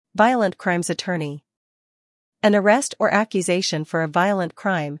Violent crimes attorney. An arrest or accusation for a violent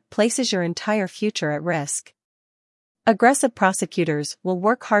crime places your entire future at risk. Aggressive prosecutors will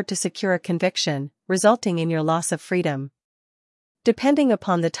work hard to secure a conviction, resulting in your loss of freedom. Depending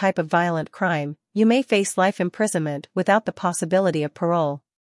upon the type of violent crime, you may face life imprisonment without the possibility of parole.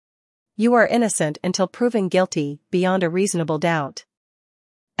 You are innocent until proven guilty beyond a reasonable doubt.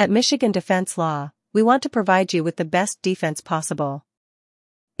 At Michigan Defense Law, we want to provide you with the best defense possible.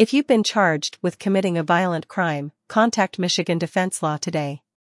 If you've been charged with committing a violent crime, contact Michigan Defense Law today.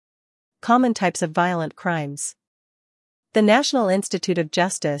 Common types of violent crimes. The National Institute of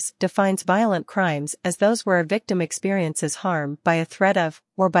Justice defines violent crimes as those where a victim experiences harm by a threat of,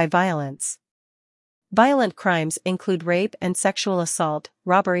 or by violence. Violent crimes include rape and sexual assault,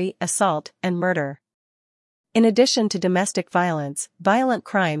 robbery, assault, and murder. In addition to domestic violence, violent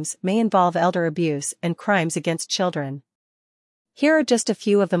crimes may involve elder abuse and crimes against children. Here are just a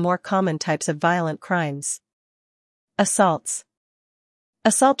few of the more common types of violent crimes. Assaults.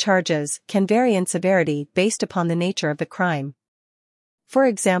 Assault charges can vary in severity based upon the nature of the crime. For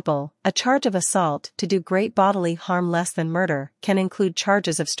example, a charge of assault to do great bodily harm less than murder can include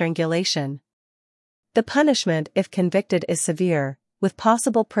charges of strangulation. The punishment if convicted is severe, with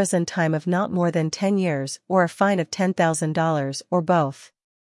possible prison time of not more than 10 years or a fine of $10,000 or both.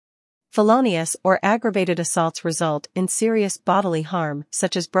 Felonious or aggravated assaults result in serious bodily harm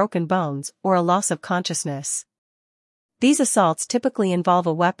such as broken bones or a loss of consciousness. These assaults typically involve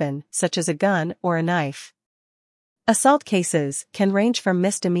a weapon such as a gun or a knife. Assault cases can range from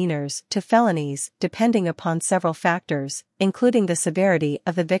misdemeanors to felonies depending upon several factors, including the severity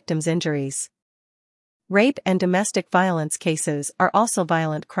of the victim's injuries. Rape and domestic violence cases are also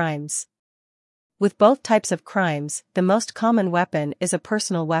violent crimes. With both types of crimes, the most common weapon is a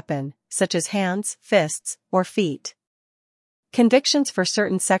personal weapon, such as hands, fists, or feet. Convictions for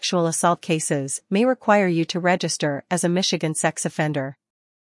certain sexual assault cases may require you to register as a Michigan sex offender.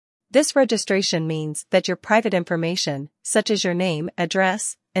 This registration means that your private information, such as your name,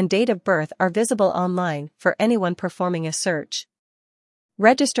 address, and date of birth, are visible online for anyone performing a search.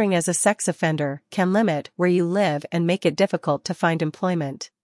 Registering as a sex offender can limit where you live and make it difficult to find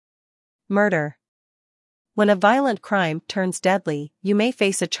employment. Murder. When a violent crime turns deadly, you may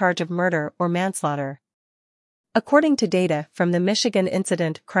face a charge of murder or manslaughter. According to data from the Michigan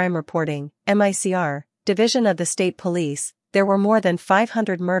Incident Crime Reporting (MICR) Division of the State Police, there were more than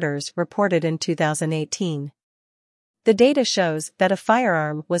 500 murders reported in 2018. The data shows that a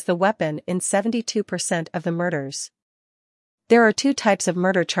firearm was the weapon in 72% of the murders. There are two types of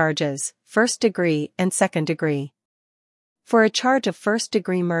murder charges, first degree and second degree. For a charge of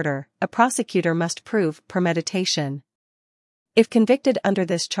first-degree murder, a prosecutor must prove premeditation. If convicted under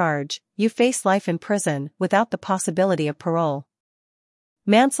this charge, you face life in prison without the possibility of parole.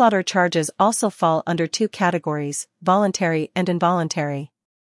 Manslaughter charges also fall under two categories, voluntary and involuntary.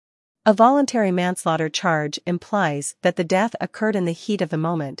 A voluntary manslaughter charge implies that the death occurred in the heat of the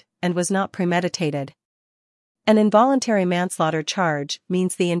moment and was not premeditated. An involuntary manslaughter charge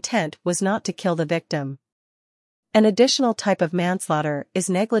means the intent was not to kill the victim. An additional type of manslaughter is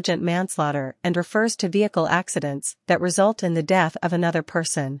negligent manslaughter and refers to vehicle accidents that result in the death of another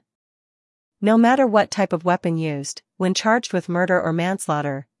person. No matter what type of weapon used, when charged with murder or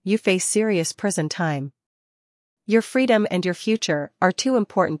manslaughter, you face serious prison time. Your freedom and your future are too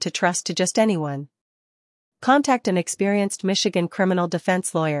important to trust to just anyone. Contact an experienced Michigan criminal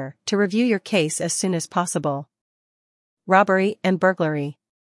defense lawyer to review your case as soon as possible. Robbery and burglary.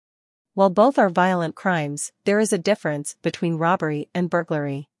 While both are violent crimes, there is a difference between robbery and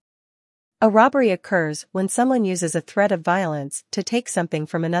burglary. A robbery occurs when someone uses a threat of violence to take something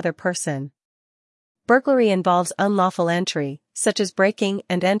from another person. Burglary involves unlawful entry, such as breaking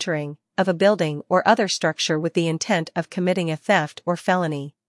and entering, of a building or other structure with the intent of committing a theft or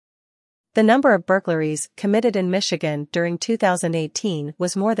felony. The number of burglaries committed in Michigan during 2018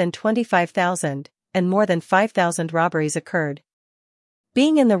 was more than 25,000, and more than 5,000 robberies occurred.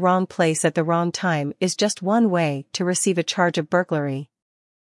 Being in the wrong place at the wrong time is just one way to receive a charge of burglary.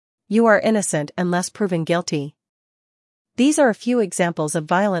 You are innocent unless proven guilty. These are a few examples of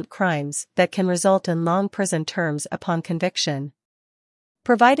violent crimes that can result in long prison terms upon conviction.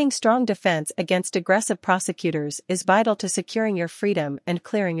 Providing strong defense against aggressive prosecutors is vital to securing your freedom and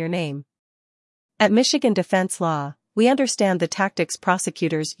clearing your name. At Michigan Defense Law, we understand the tactics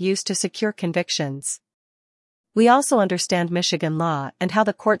prosecutors use to secure convictions. We also understand Michigan law and how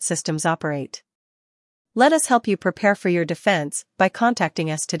the court systems operate. Let us help you prepare for your defense by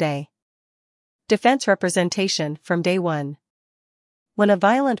contacting us today. Defense representation from day one. When a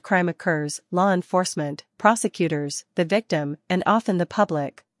violent crime occurs, law enforcement, prosecutors, the victim, and often the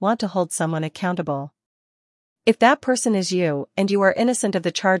public, want to hold someone accountable. If that person is you and you are innocent of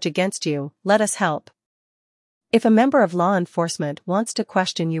the charge against you, let us help. If a member of law enforcement wants to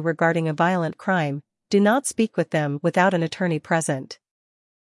question you regarding a violent crime, do not speak with them without an attorney present.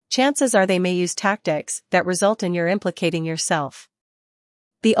 Chances are they may use tactics that result in your implicating yourself.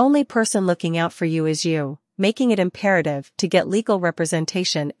 The only person looking out for you is you, making it imperative to get legal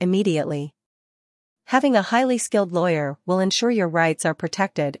representation immediately. Having a highly skilled lawyer will ensure your rights are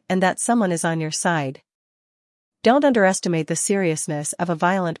protected and that someone is on your side. Don't underestimate the seriousness of a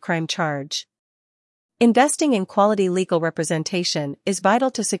violent crime charge. Investing in quality legal representation is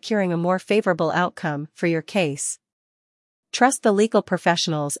vital to securing a more favorable outcome for your case. Trust the legal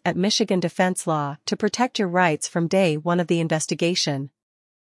professionals at Michigan Defense Law to protect your rights from day one of the investigation.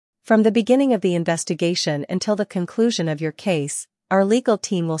 From the beginning of the investigation until the conclusion of your case, our legal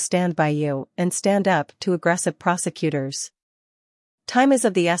team will stand by you and stand up to aggressive prosecutors. Time is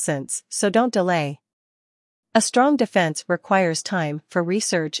of the essence, so don't delay. A strong defense requires time for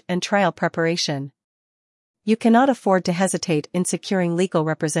research and trial preparation. You cannot afford to hesitate in securing legal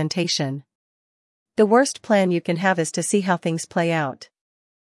representation. The worst plan you can have is to see how things play out.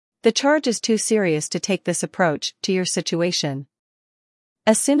 The charge is too serious to take this approach to your situation.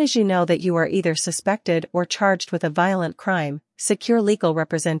 As soon as you know that you are either suspected or charged with a violent crime, secure legal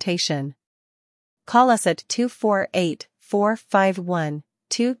representation. Call us at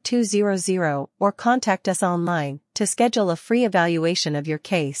 248-451-2200 or contact us online to schedule a free evaluation of your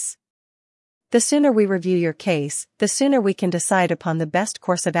case. The sooner we review your case, the sooner we can decide upon the best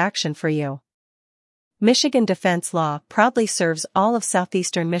course of action for you. Michigan Defense Law proudly serves all of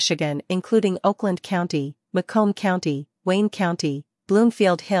southeastern Michigan, including Oakland County, Macomb County, Wayne County,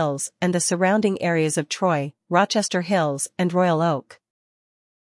 Bloomfield Hills, and the surrounding areas of Troy, Rochester Hills, and Royal Oak.